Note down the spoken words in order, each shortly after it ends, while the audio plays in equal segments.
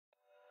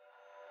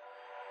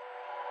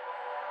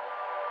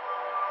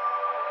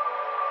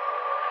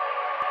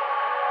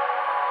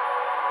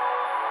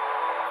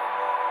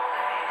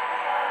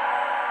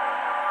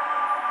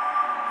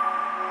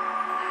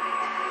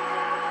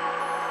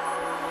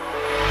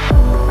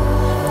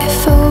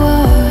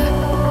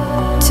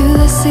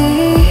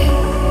see,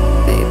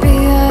 baby,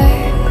 I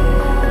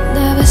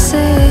never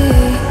say,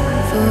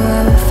 for I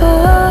will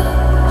fall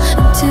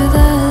into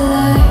the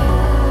light.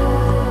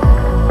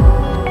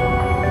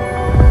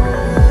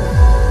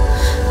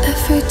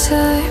 Every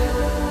time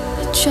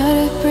I try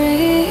to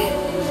breathe,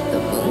 the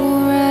moon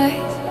will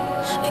rise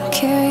and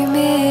carry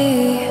me,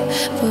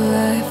 for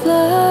I've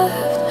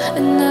loved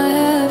and I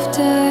have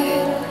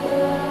died.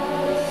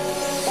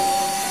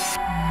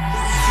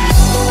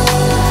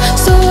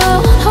 So I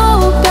won't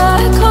hold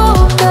back,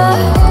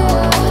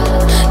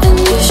 and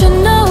you should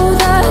know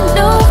that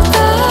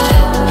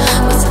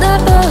what's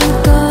never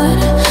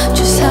gone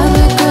just have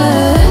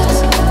regrets.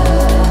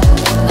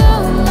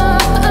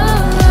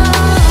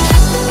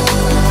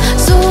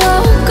 So I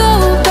won't go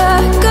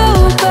back.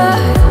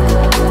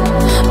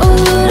 Oh,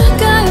 would I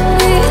guide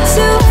me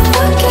to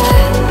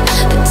forget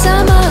the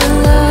time I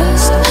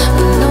lost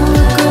with no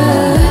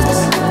regrets,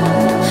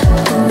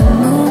 and the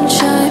moon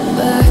shine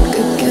back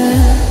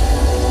again,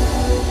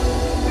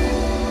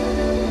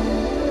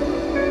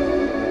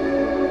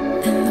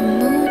 and the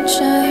moon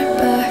shine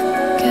back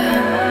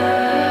again.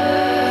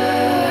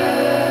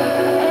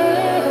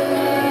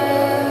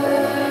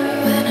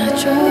 When I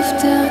drove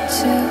down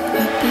to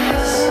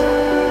abyss,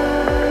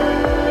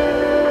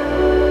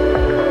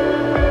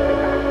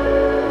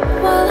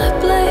 while I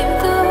blame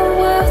the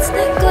world's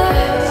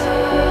neglect,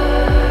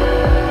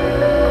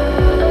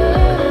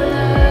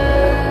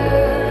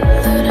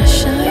 then I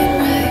shine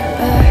right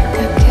back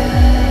again.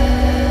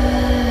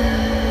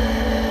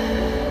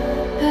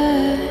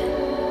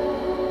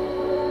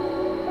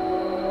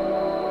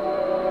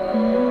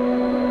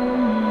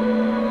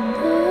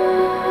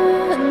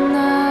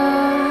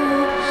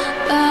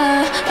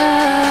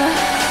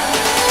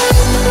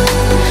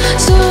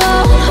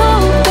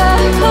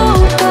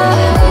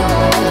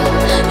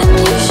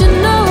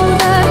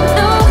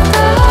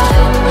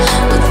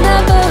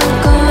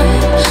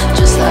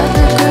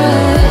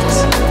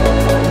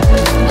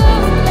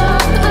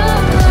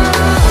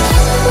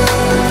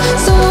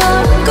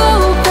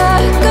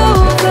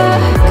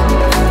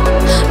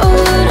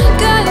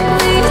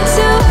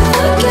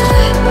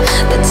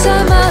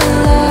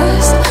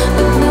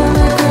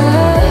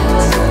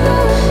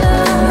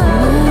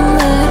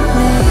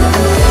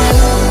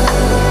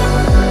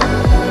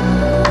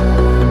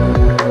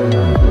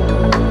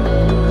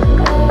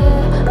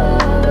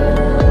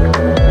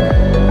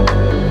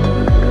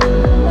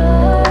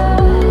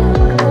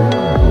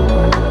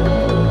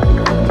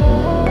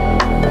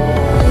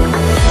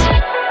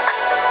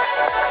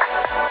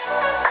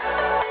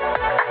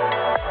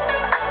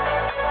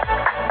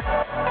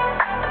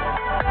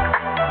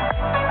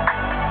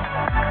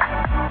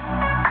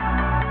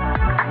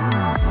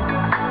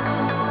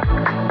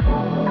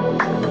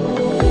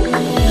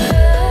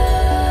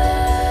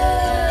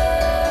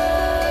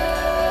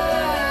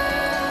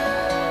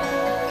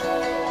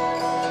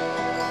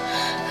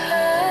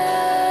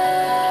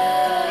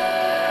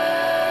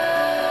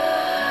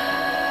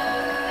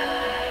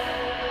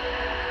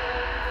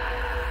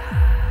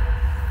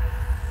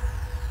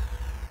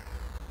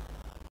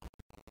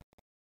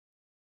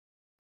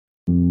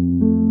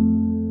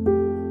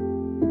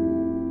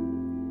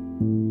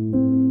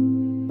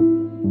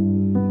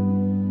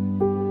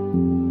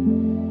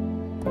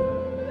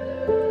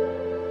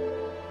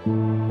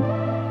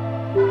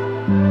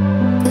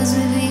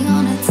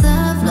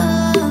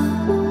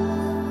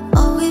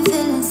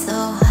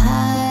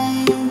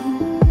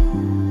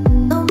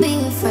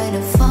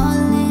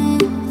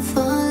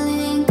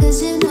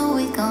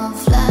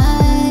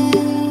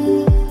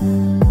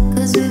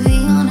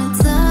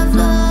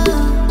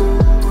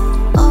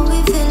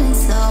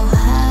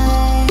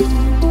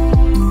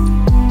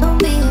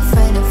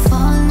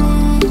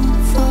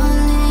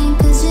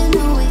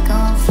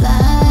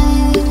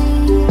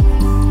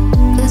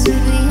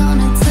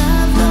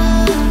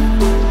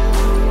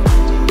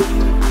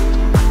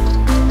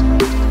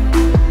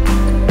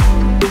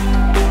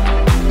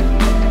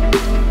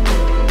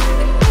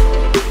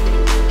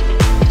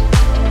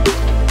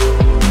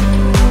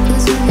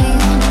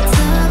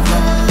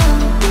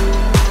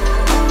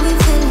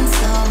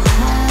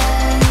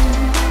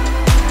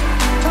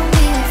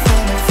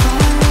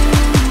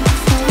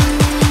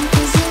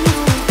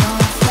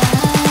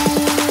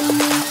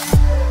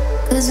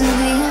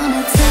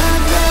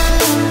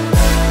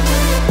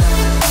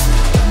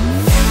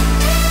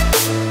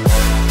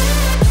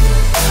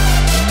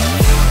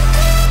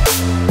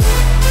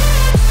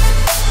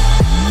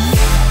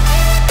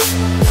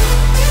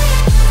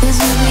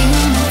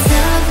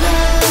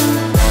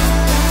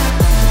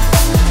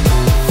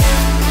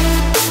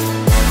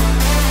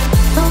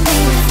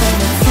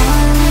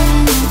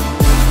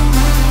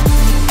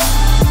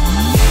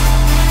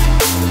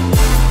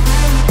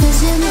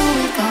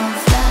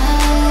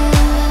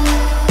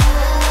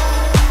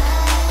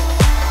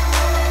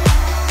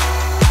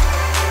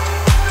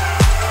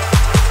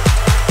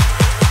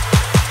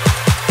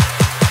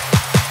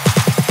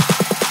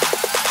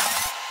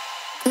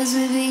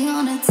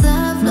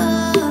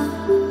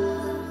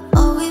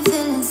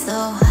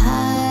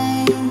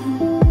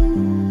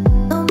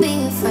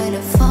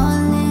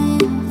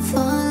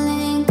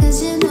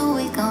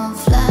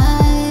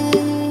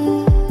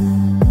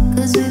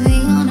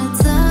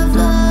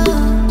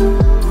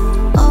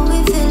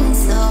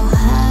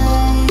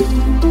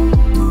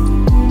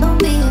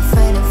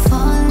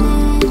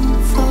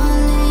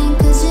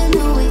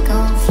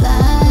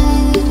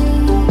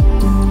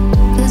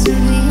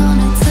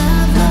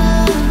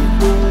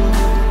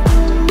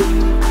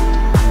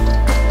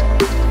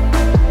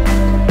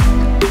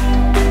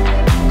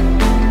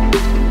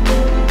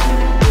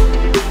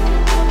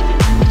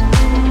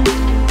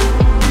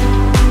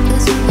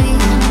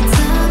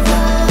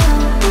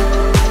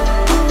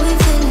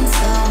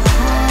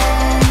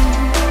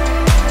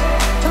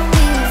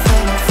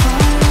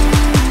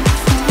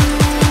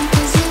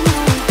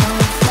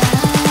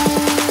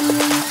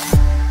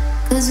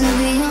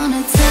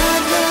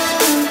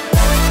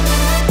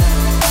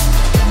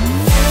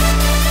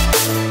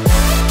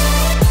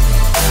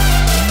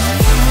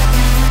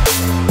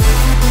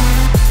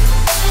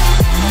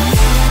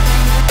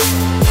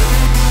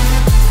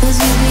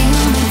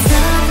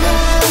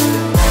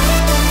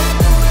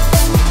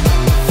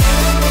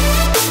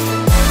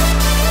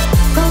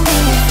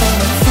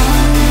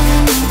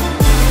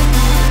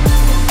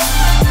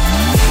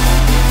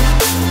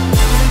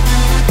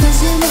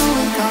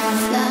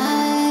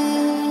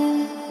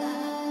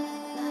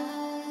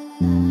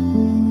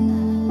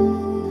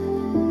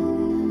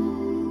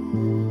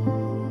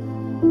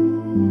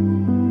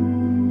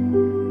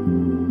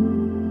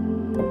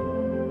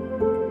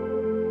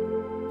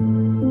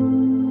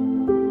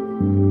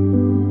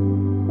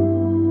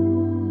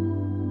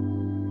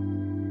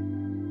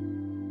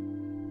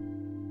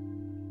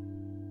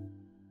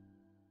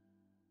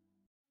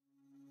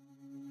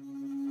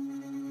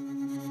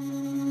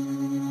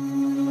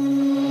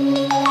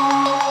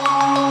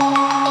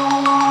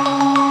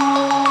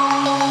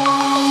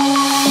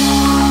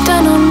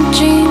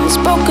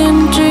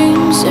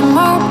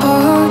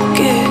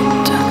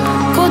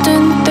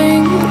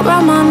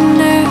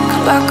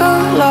 like a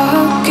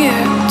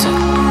locket.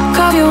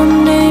 Carve your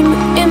name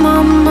in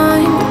my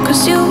mind,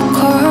 'cause you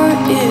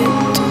caught it.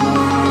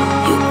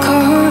 You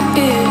caught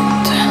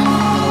it.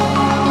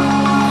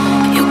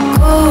 You're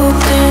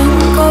golden,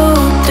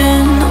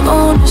 golden.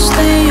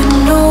 Honestly, you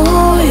know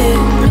it.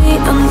 Me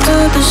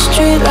under the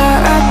street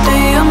light at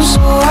the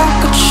so I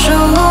could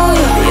show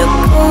you. You're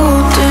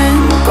golden,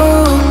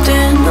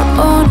 golden.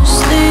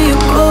 Honestly,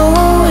 you're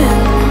glowing.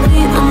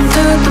 Me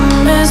under the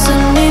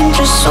mezzanine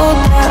just so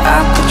that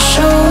I could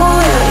show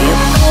you.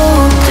 You're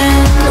golden.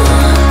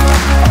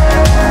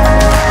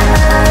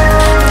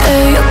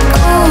 Hey, you're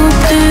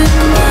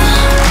golden.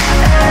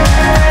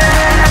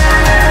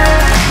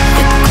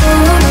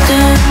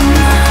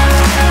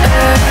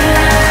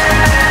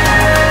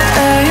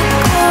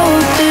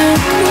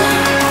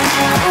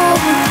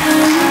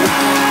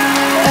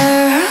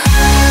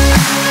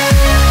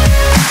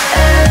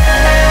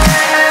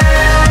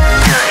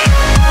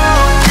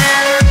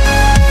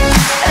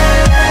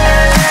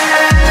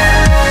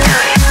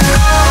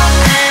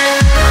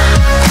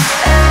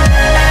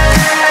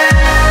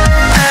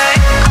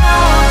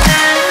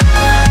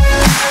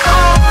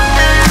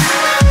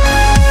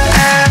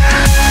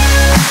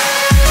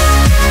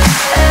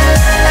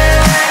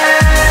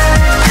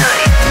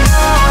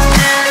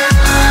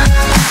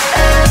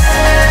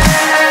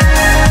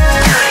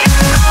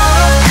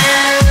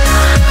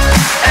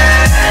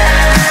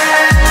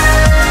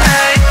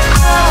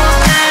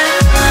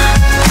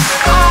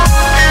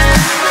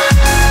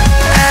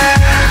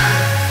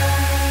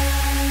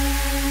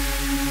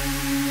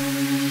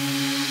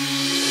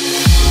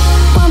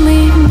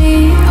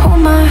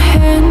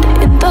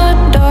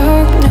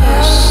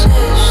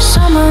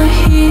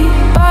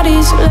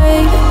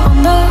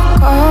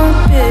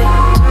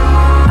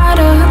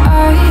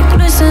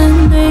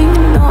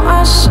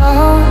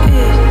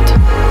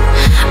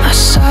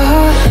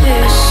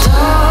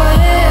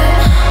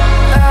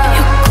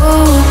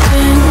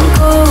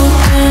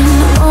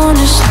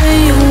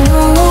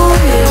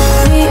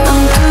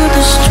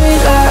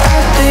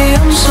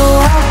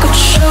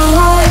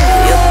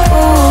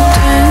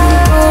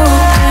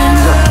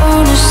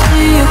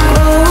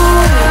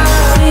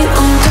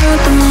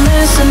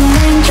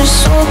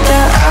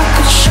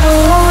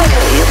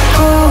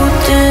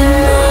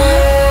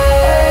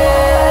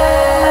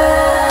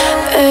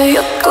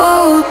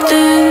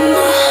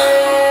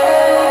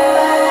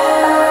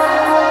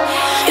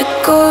 You're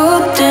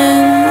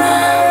golden.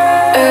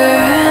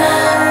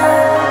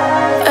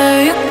 Hey,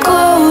 you're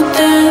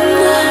golden.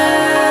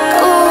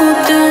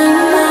 Golden.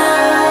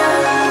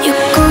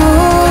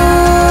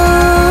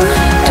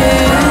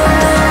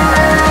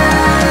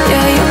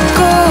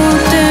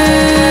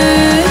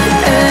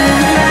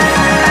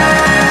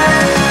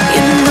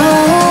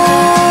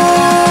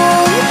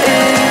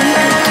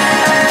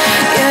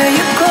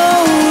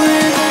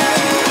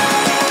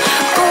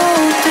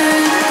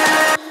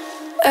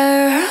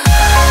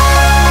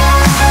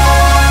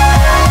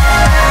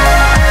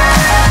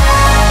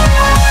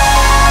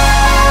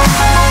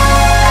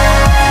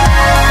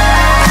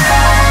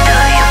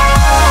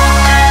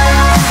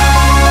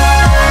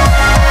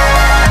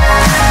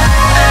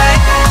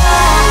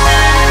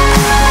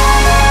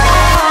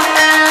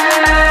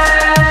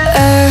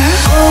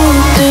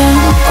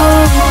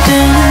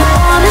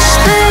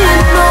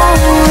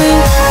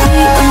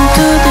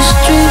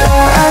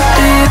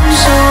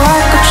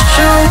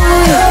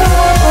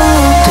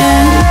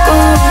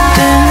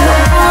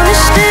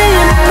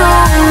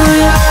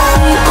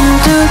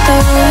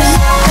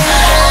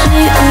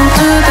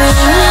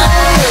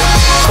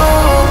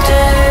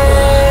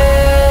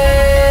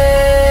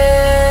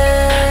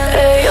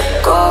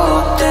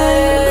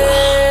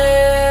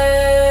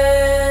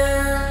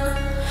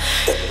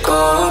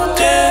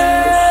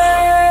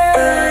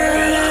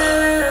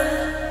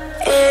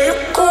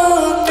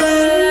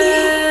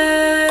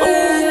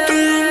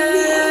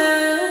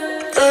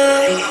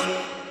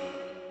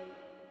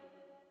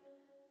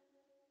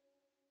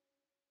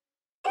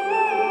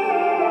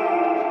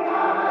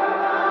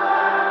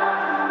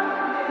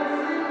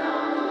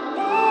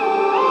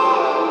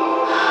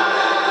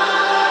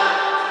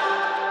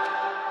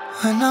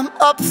 When I'm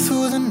up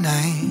through the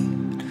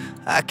night,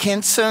 I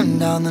can't turn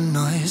down the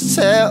noise,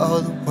 tear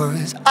all the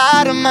worries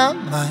out of my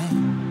mind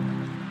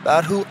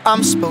about who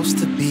I'm supposed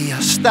to be.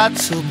 I start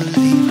to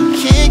believe I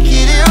can't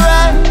get it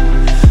right.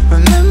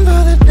 Remember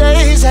the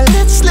days I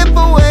let slip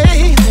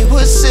away, they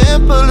were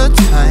simpler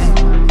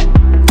times.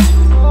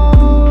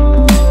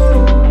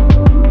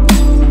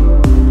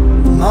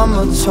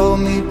 Mama told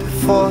me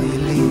before you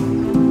leave,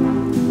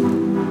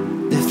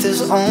 if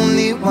there's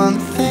only one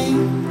thing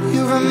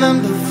you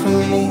remember from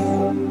me,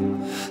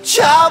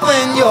 child,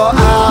 when you're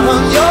out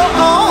on your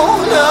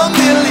own, a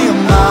million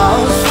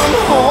miles from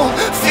home,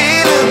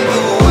 feeling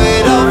the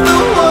weight of the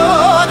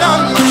world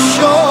on your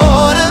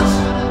shoulders.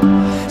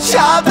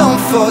 Child,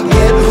 don't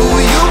forget who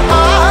you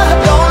are,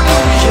 don't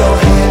lose your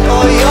head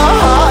or your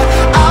heart.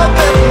 I'll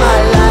bet my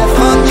life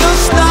on your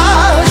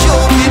stars,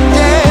 you'll be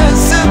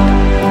dancing,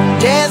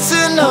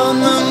 dancing on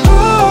the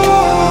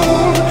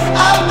moon.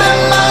 I'll bet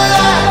my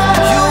life,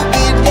 you'll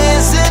be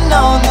dancing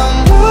on the moon.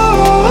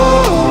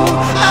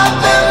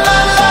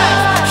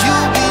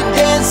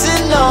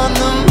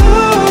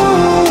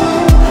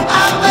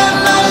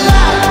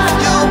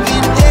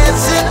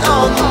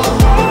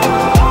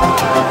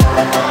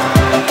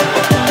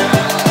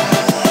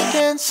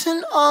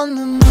 on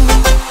the moon.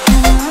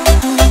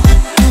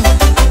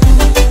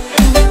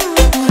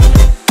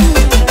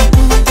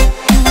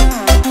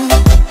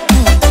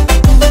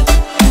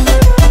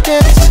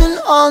 Dancing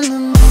on the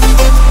moon.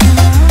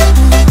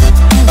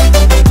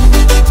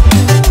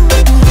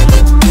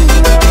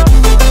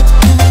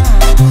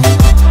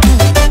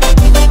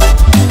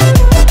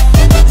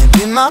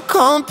 Maybe my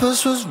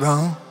compass was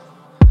wrong,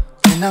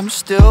 and I'm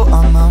still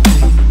on my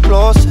way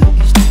closer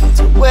each day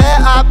to where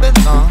I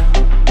belong.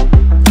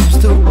 I'm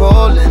still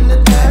rolling the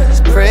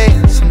dice,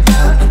 praying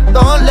sometimes it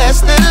don't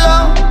last that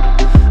long.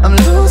 I'm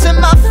losing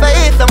my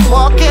faith, I'm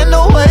walking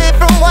away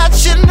from what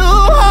you knew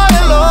all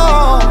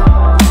along.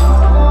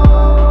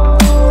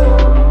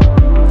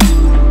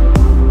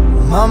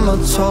 Mama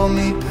told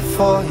me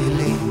before you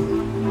leave,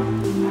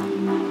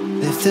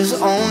 if there's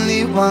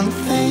only one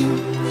thing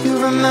you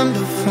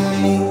remember from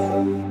me,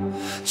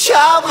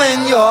 child,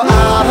 when you're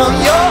out on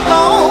your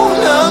own,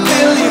 a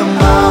million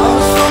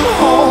miles from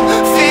home,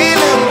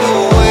 feeling the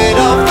weight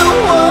of the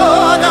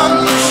world on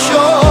your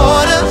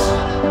shoulders.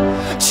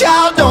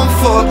 Child, don't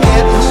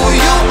forget who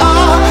you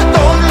are,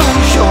 don't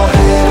lose your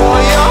head or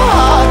your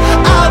heart.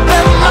 I'll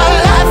bet my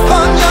life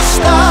on your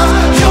stars,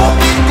 you'll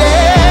be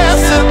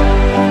dancing,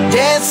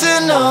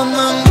 dancing on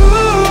the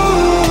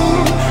moon.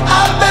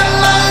 I'll bet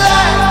my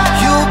life,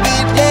 you'll be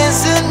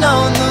dancing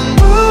on the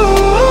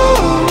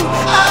moon.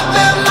 I'll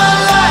bet my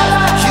life,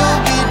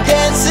 you'll be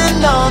dancing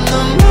on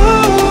the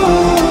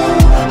moon.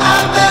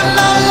 I'll bet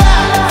my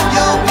life,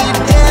 you'll be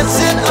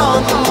dancing on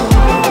the moon.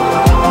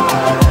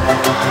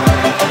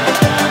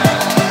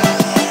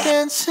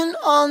 Dancing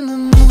on the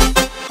moon.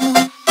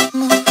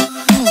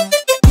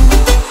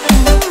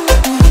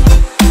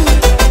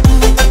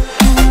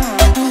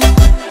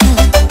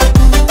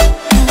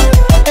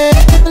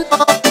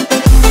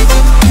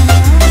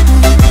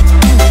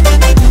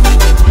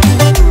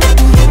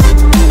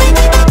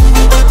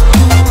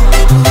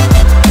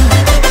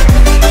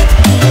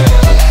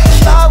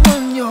 Child,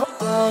 when you're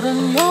out on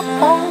your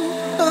own,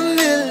 a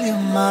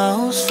million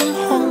miles from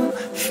home,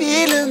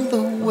 feeling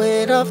the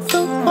weight of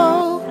the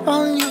world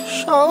on your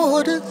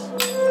shoulders.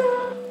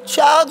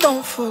 Child,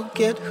 don't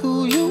forget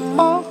who you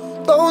are,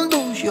 don't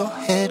lose your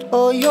head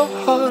or your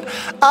heart.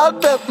 I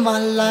bet my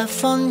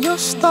life on your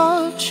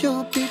stars,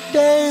 you'll be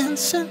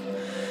dancing,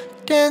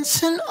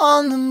 dancing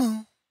on the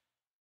moon.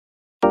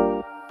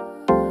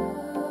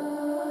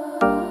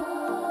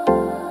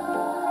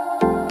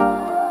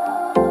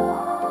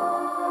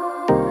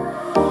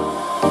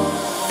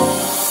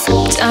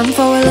 Time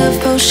for a love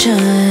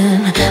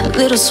potion, a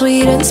little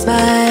sweet and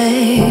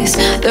spice.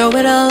 Throw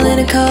it all in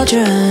a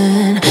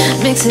cauldron,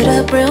 mix it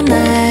up real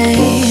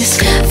nice.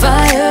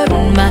 Fire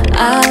in my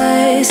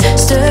eyes,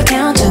 stir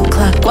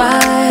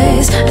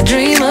counterclockwise. I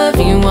dream of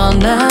you all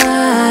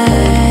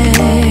night.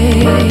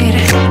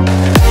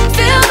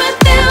 Filled with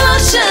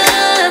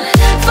devotion,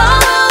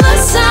 follow the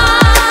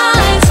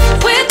signs.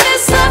 With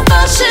this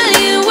devotion,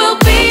 you will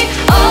be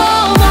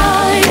all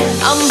mine.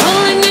 I'm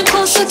pulling you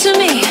closer to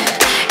me,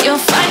 you're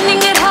finding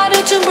it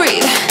harder to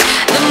breathe.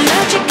 The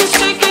magic is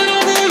taking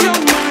over your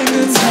mind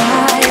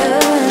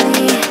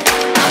entirely.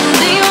 I'm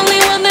the only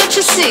one that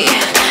you see.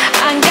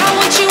 I got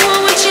what you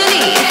want, what you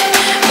need.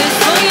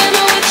 Before you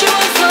know it, you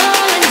are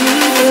falling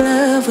deep in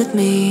love with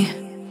me.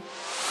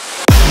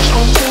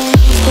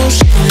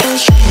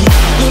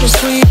 Little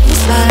sweet and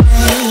spice.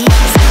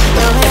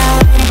 Throw it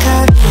out in a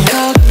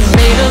cup.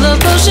 Made a love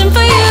potion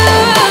for you.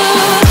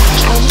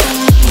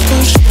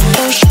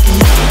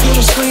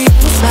 Little sweet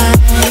and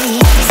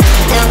spice.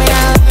 Throw it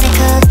out in a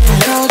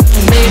cup.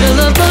 Made a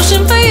love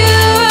potion for you.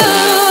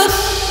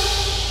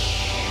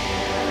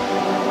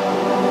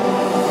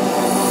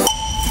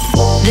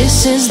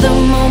 This is the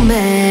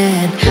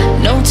moment,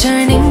 no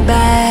turning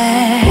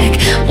back.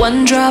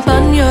 One drop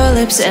on your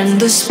lips and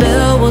the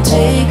spell will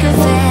take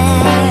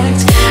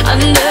effect.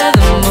 Under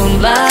the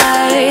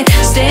moonlight,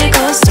 stay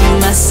close to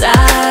my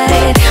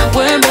side.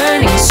 We're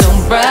burning so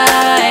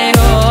bright.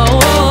 Oh,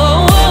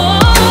 oh,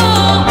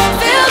 oh.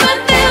 Filled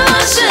with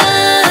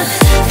devotion,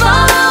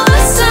 follow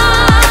the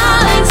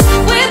signs.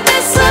 With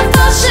this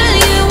devotion,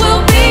 you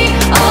will be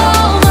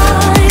all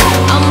mine.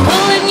 I'm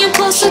pulling you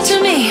closer to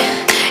me,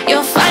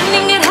 you're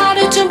finding it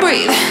harder to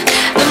breathe.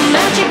 The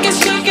magic is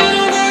taking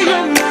over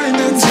your mind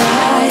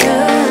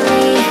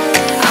entirely.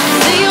 I'm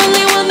the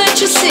only one that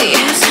you see.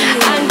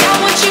 I got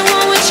what you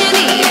want, what you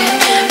need.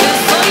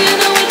 Before you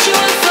know it, you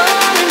are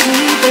falling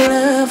deep in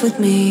love with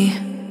me.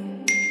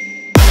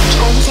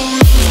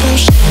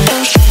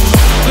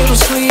 Little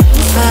sweet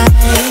and spice.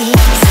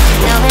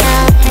 Now it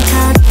out in a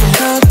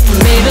cup.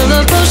 Made a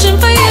love potion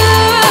for you.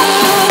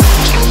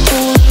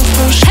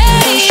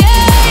 Hey,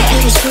 yeah.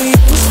 Little sweet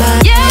and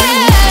spice. Yeah.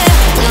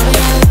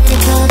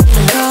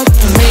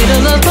 Made a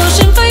love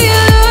potion for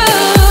you.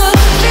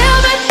 Feel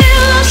the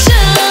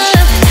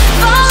devotion,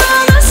 follow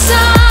the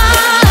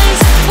signs.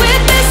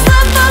 With this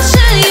love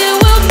potion, you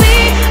will be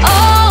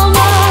all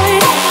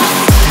mine.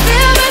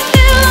 Feel the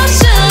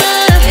devotion.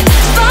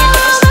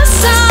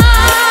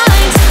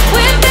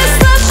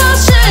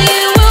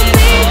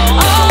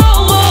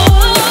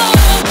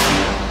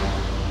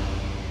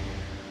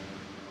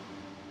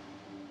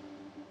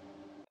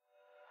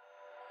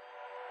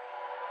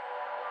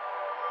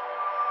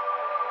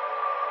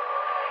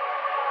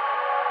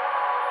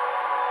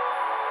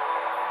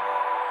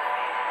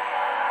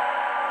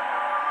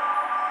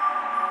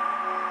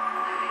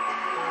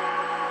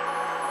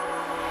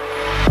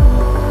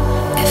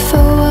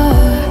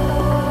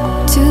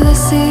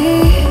 never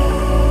see,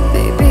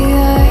 baby,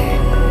 I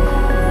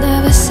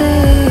never see.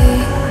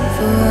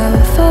 For I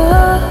will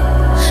fall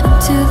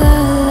into the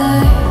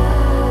light.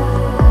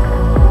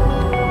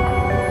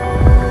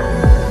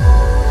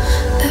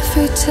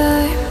 Every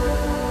time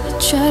I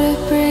try to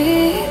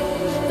breathe,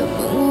 the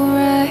moon will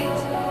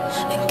rise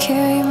and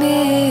carry me.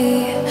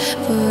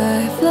 For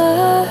I've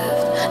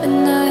loved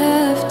and I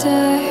have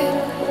died.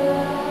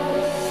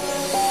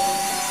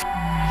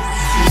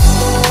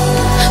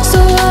 So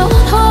I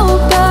won't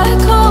hold back,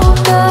 hold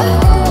back.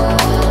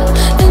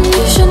 And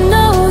you should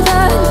know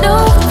that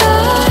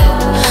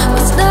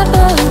what's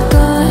never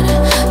gone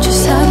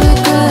just have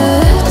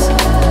regrets.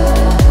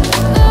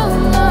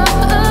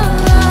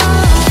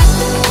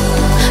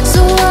 So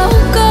I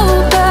won't go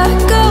back,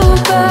 go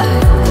back.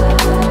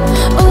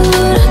 Oh,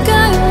 Lord,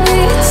 guide me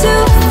to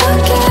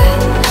forget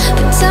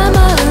the time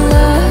I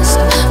lost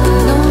with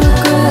no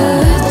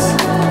regrets.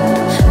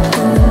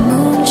 And the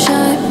moon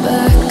shine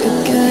back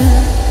again.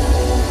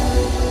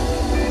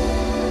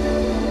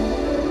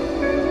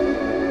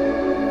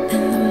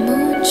 And the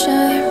moon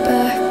shine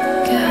back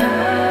again.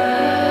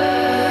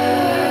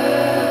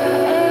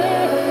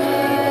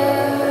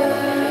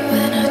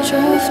 When I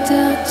drove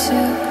down to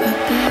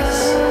abyss,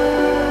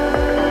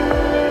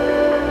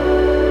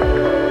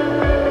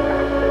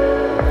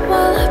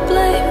 while I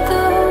blame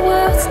the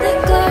world's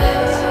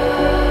neglect,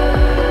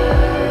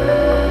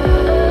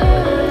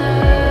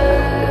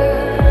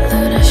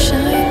 Lord, I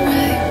shine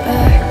right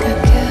back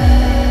again.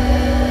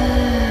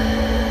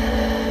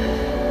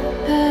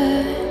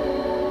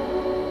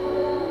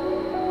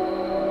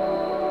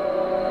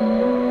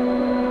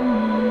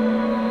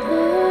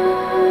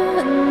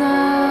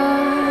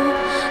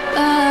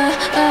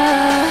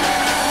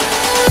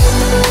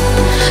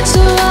 So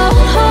I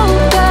won't hold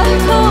back,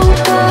 hold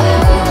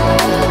back.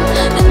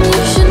 And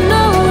you should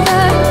know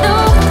that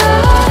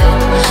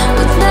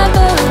what's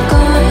never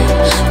gone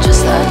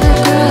just like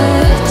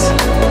regrets.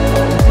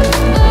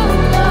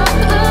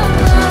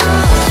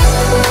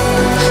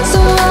 So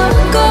I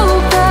won't go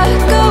back,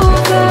 go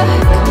back.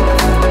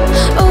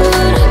 Oh,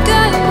 Lord,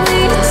 guide me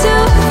to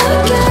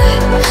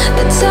forget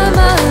the time I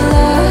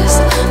lost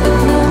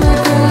with no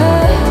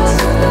regrets.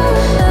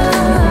 And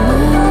the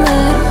moon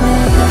let me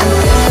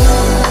again.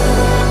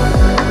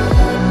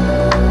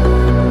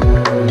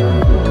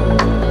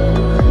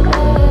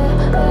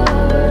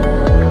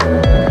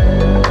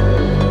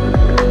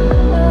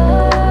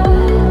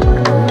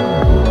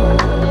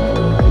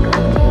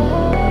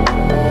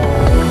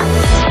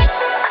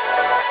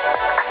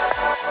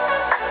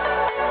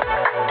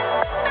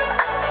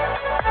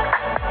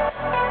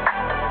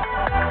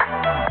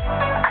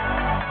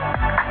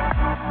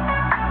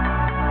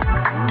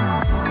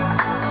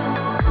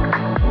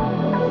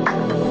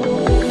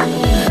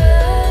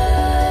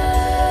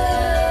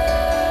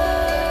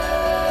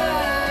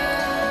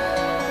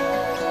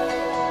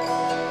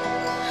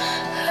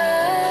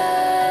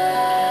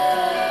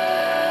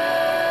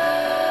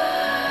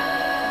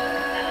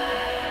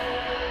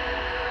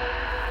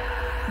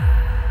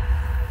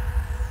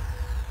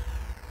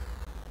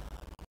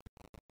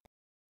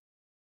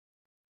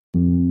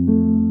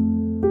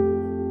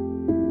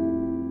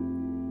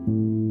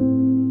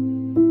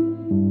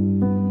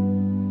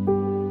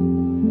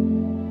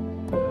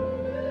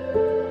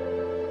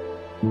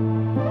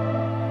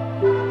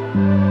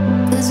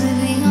 Cause we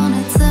be on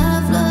a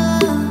tough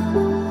love.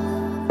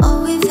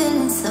 Oh, we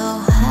feeling so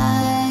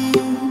high.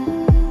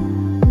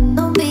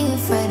 Don't be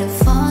afraid of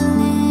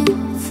falling,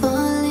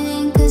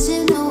 falling. Cause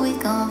you know we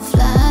gon'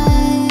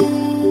 fly.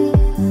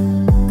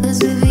 Cause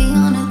we be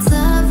on a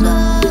tough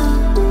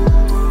love.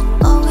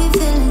 Oh, we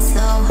feeling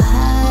so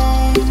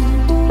high.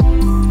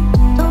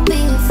 Don't be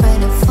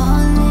afraid of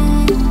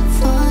falling,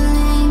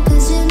 falling.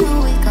 Cause you know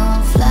we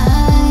gon'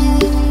 fly.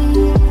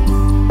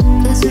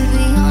 Cause we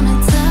be on a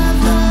tough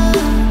love.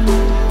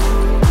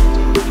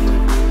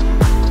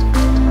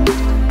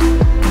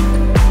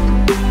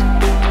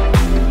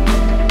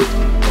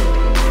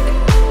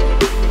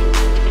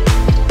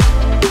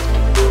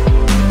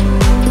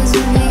 Cause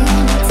we be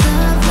on a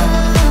tough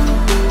love.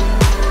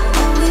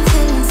 Oh, we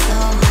feeling so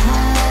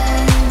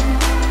high.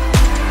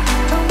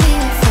 Don't be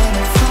afraid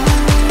of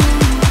falling,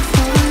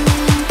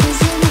 falling. Cause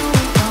you know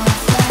we gon'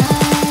 fly.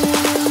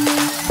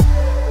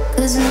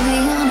 Cause we be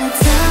on a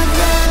tough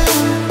love.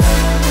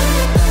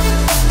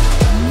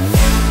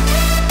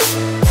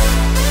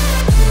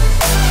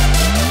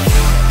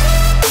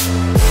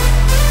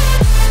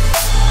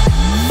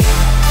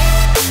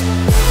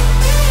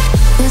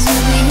 Cause we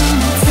be on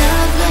a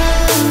tough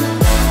love.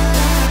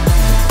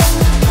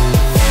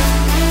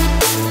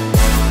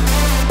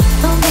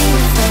 Don't be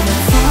afraid of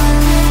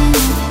falling.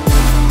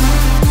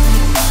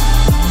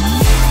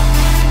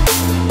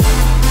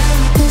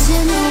 Cause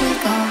you know we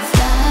gon'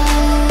 fly.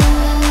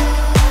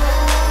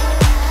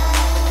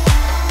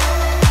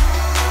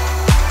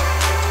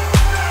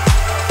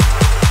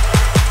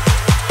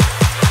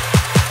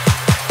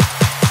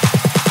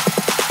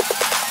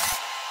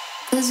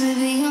 Cause we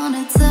be on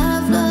a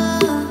tough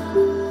love.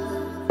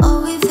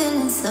 Oh, we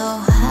feeling so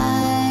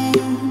high.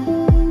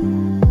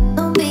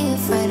 Don't be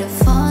afraid of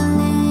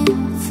falling,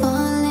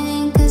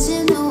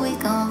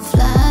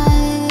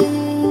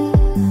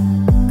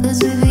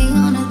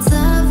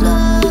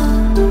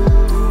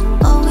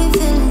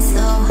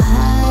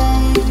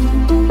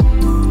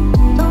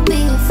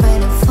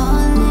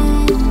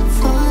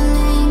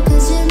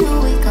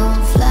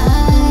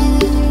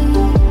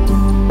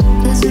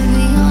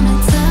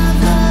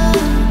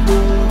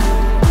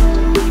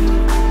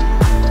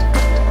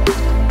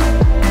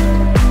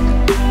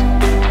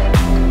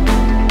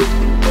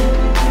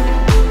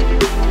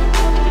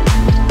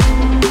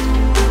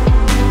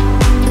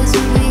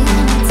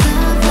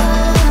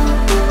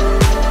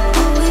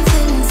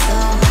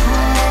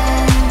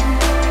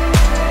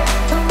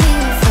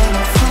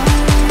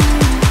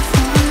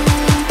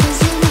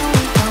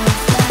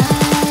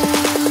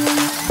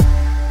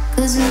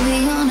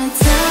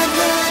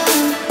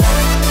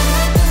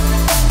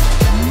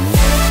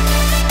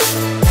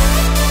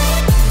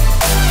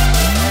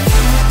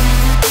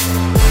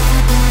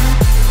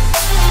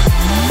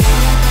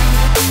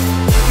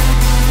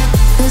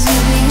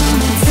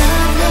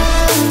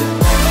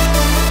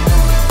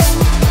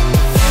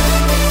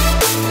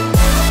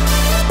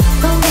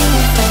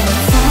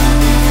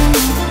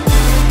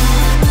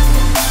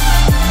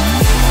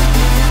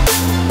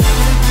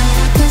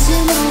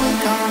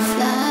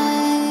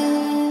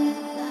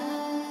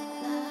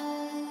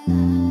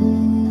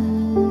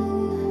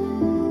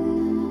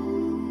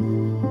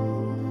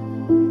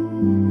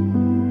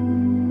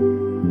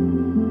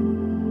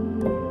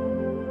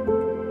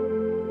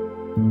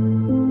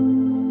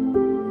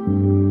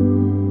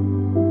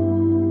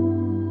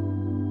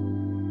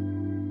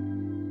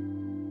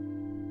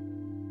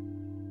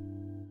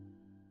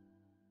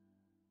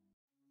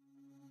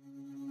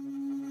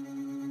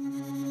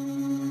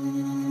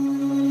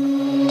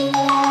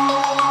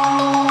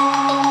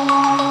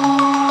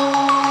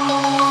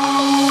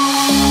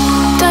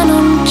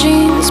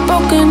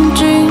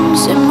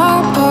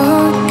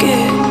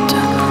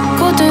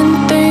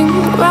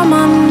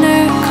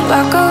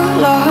 like a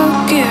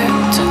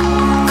locket.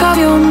 Carve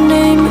your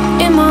name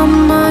in my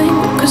mind,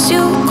 'cause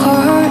you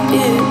caught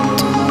it.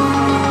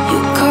 You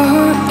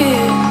caught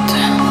it.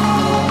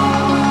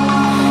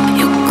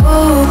 You're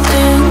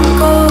golden,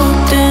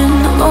 golden.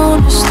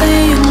 Honestly,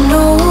 you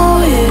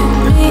know it.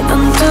 Meet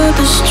under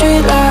the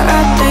streetlight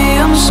at the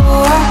so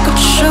I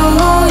could show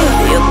you.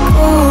 You're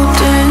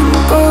golden,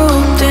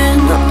 golden.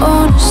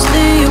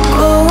 Honestly, you're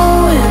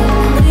glowing.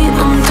 Meet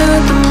under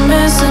the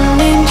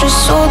mezzanine just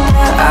so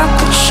that I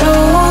could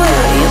show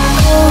you. You're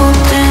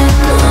golden.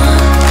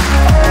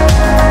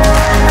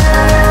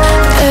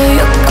 Yeah,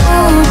 you're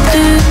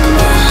golden.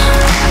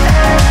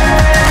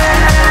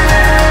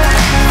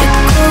 You're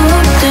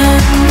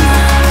golden.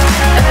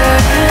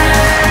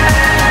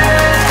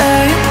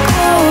 Yeah, you're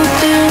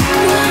golden.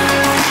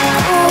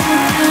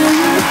 Golden.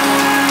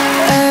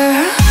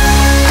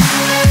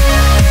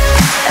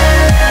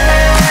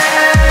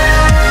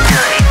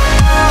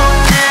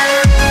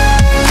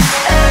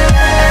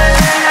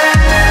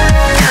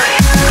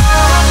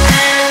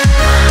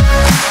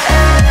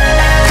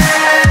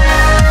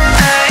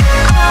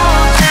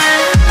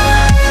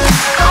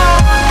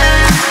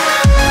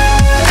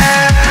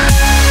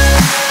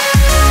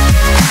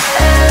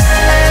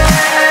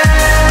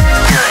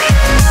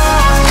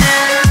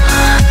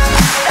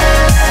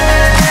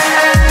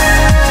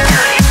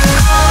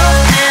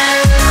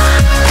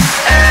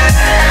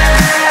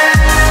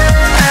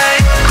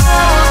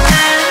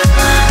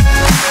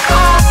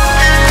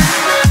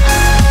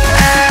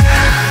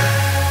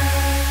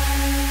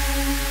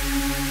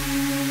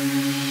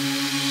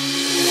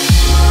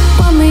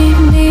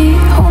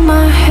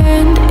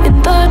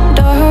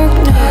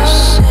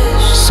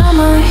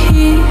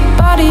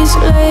 Bodies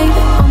laid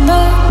on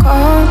the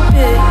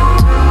carpet,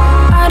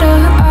 eye to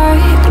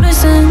eye,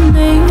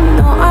 glistening.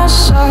 No, I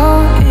saw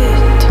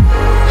it.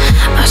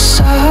 I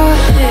saw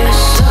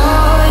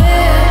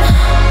it.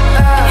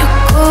 You're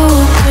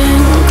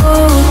golden,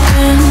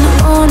 golden.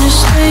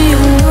 Honestly,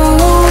 you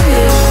know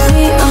it.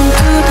 Me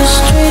under the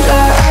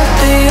streetlight at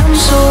the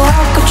so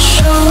I could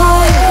show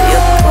you.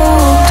 You're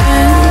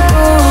golden,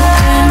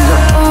 golden.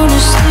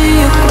 Honestly,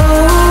 you're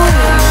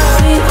glowing.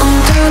 Me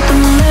under the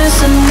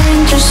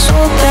mezzanine just so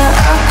that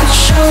I could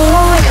show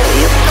you.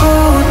 You're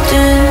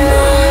golden.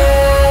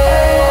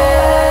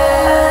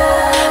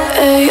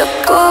 Yeah, you're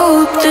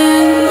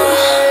golden.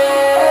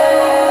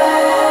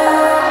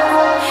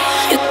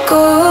 You're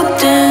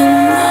golden.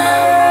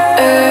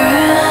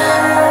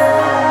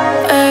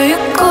 Yeah,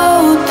 you're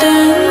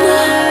golden.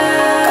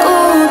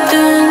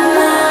 Golden.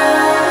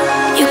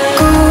 You're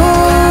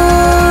golden.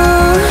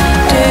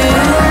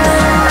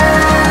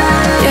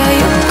 Yeah,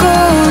 you're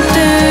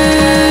golden.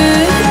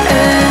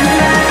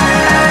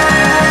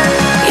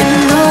 You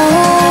know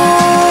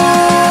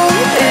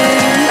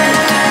it.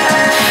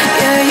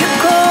 Yeah, you're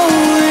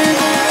golden.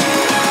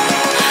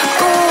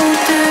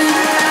 Golden.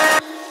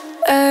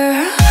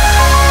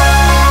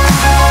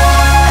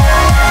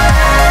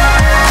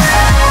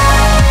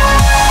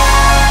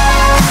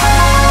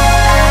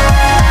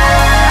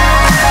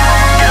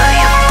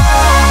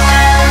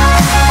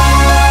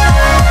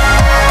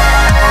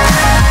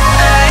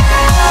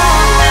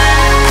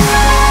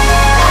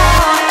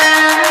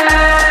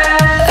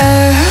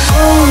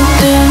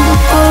 Golden,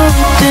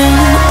 golden.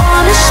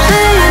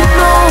 Honestly, you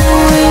know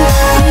it.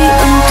 Me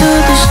under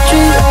the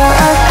streetlight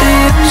at the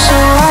so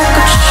I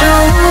could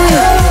show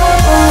you.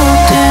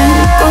 Golden,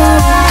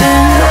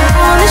 golden.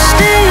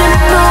 Honestly, you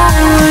know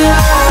it.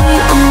 Me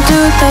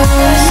under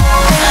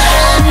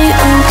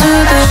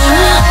the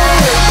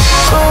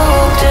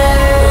golden.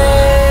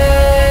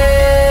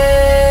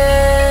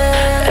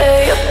 Yeah,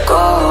 you're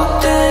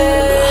golden.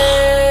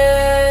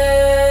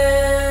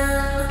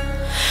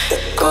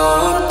 You're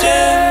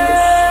golden.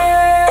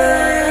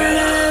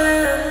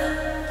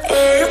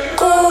 You're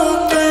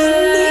golden.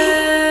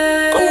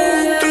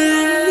 Golden.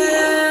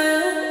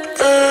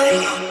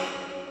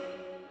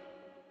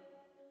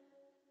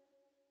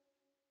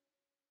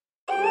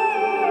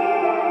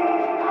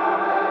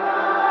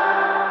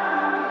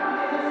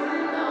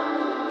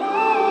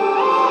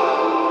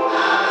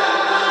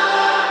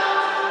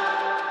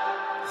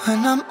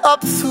 When I'm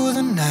up through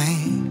the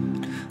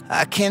night,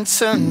 I can't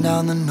turn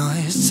down the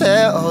noise.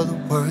 Tear all the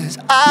worries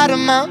out of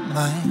my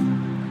mind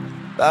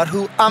about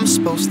who I'm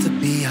supposed to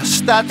be. I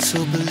start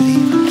to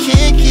believe I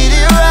can't get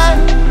it right.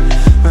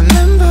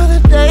 Remember the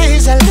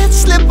days I let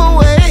slip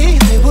away.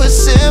 They were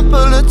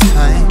simpler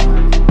times.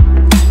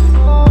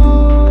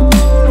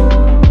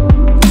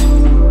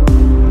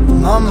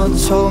 Mama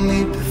told me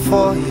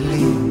before you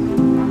leave,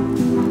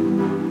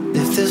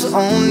 if there's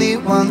only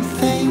one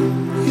thing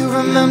you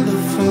remember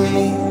from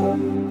me,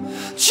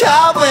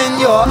 child, when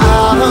you're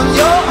out on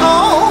your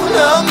own,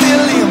 a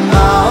million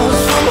miles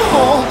from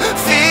home,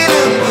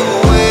 feeling the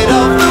weight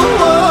of the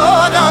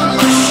world on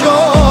your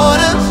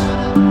shoulders.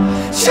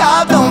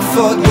 Child, don't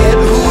forget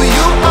who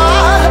you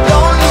are.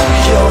 Don't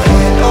lose your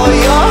head or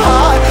your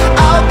heart.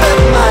 I'll bet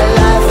my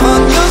life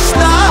on your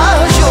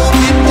stars. You'll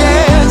be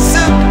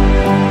dancing,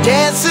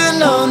 dancing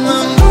on the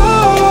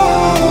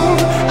moon.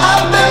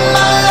 I'll bet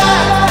my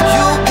life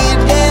you'll be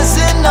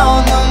dancing on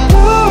the moon.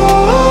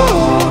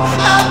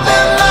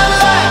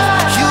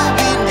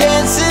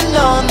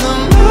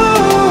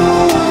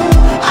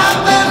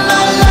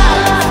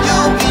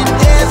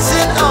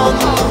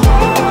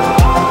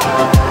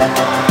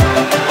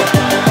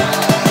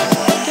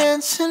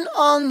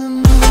 on the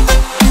moon.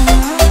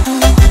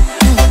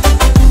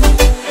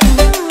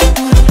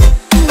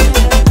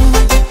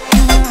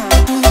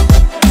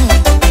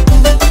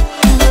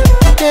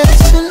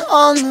 Dancing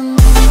on the moon.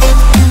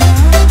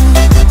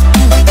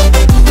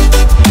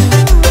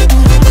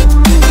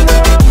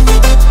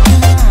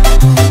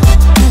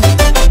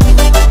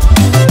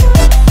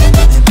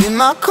 Maybe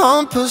my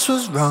compass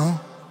was wrong,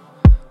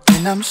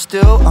 and I'm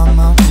still on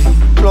my way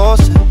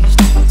closer each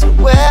day to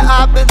where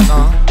I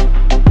belong.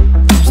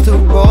 I'm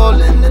still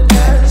rolling the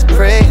dice,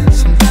 praying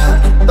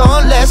sometimes it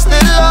don't last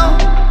it long.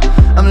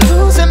 I'm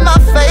losing my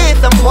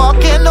faith, I'm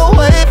walking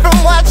away from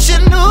what you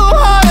knew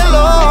all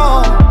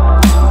along.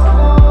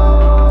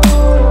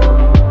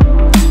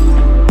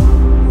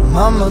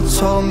 Mama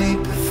told me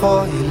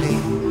before you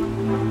leave,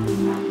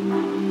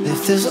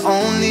 if there's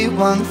only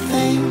one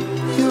thing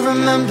you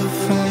remember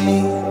from me,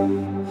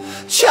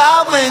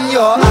 child, when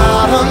you're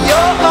out on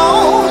your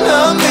own,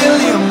 a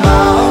million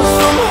miles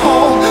from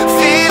home,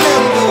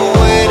 feeling the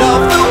weight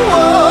of the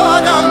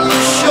world on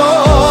your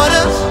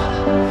shoulders.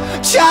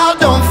 Child,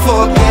 don't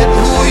forget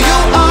who you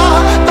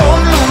are,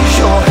 don't lose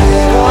your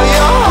head or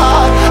your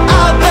heart.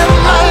 I'll bet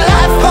my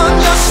life on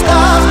your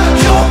stars,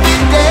 you'll be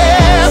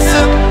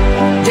dancing,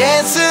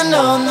 dancing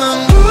on the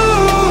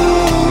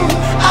moon.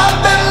 I'll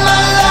bet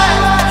my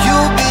life,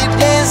 you'll be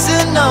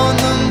dancing on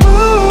the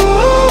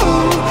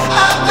moon.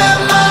 I'll bet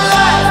my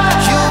life,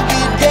 you'll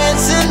be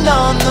dancing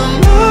on the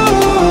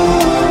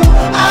moon.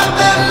 I'll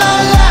bet my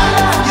life,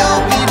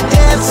 you'll be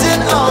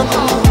dancing on the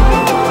moon.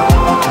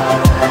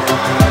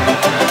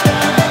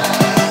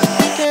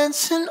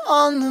 Dancing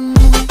on the moon.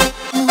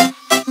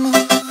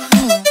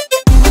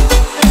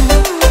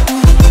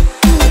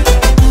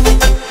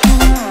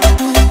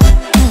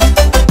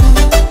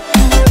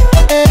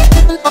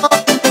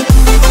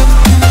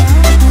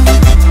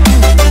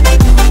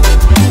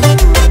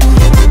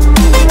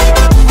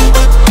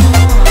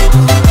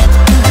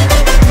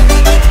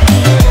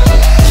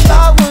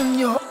 Child, when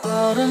you're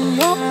out on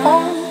your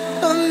own,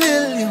 a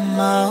million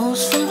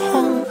miles from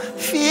home,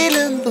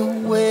 feeling the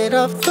weight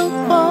of the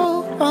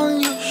world on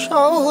your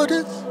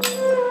shoulders.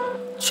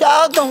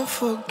 Child, don't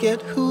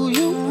forget who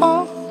you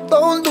are,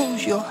 don't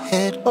lose your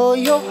head or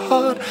your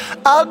heart.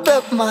 I'll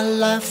bet my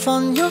life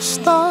on your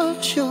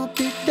stars, you'll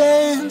be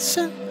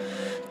dancing,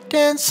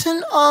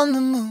 dancing on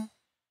the moon.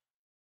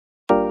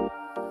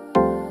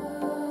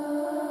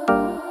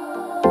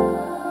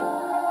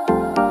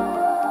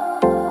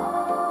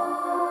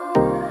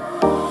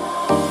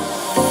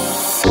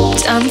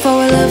 Time for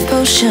a love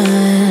potion,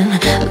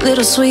 a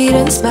little sweet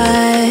and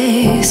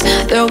spice.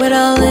 Throw it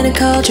all in a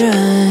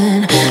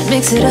cauldron,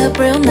 mix it up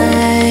real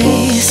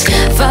nice.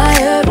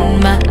 Fire in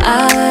my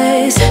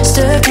eyes,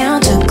 stir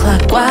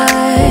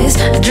counterclockwise.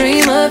 I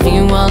dream of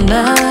you all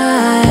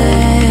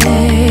night.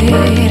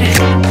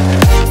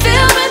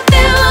 Filled with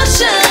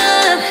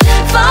emotion,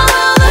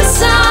 follow the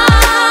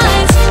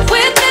signs.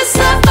 With this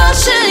love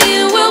potion,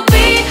 you will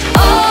be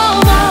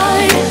all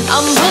mine.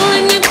 I'm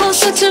pulling you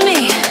closer to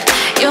me,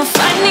 you're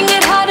finding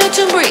it harder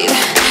to breathe.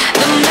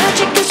 The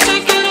magic is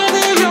taking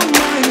over your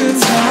mind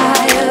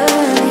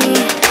entirely.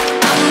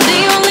 I'm the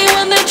only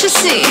one that you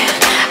see.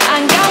 I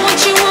got what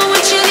you want,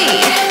 what you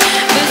need.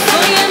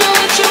 Before you know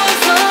it, you are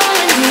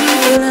falling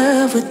deep in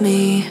love with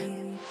me.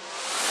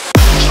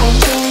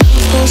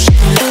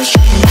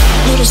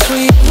 Little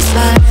sweet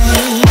spice,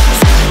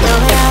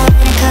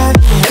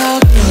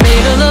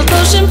 made a love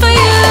potion for you.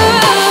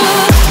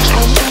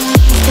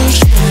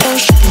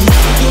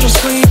 Little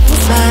sweet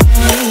spice,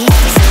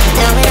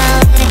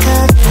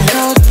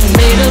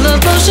 made a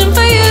love potion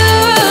for you.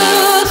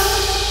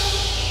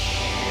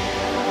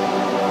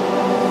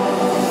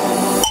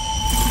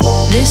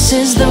 This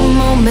is the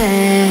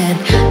moment,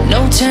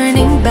 no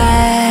turning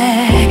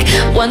back.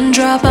 One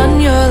drop on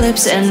your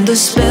lips and the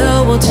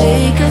spell will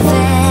take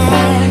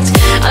effect.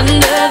 Under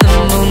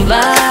the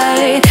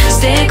moonlight,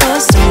 stay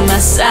close to my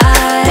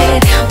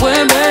side.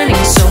 We're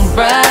burning so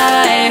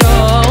bright.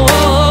 Oh,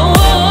 oh,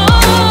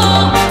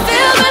 oh.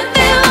 Filled with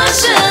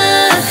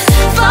emotion,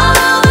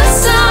 follow the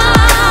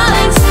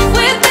signs.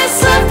 With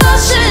this love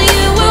potion,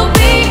 you will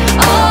be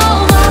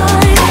all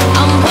mine.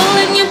 I'm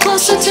pulling you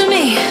closer to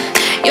me,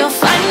 you're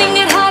finding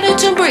it harder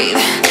to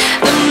breathe.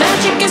 The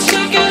magic is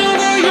taking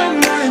over your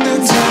mind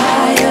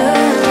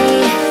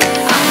entirely.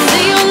 I'm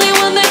the only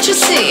one that you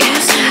see.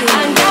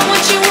 I got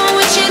what you want,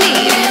 what you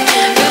need.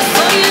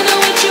 Before you know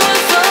it, you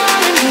are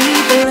falling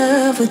deep in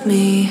love with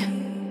me.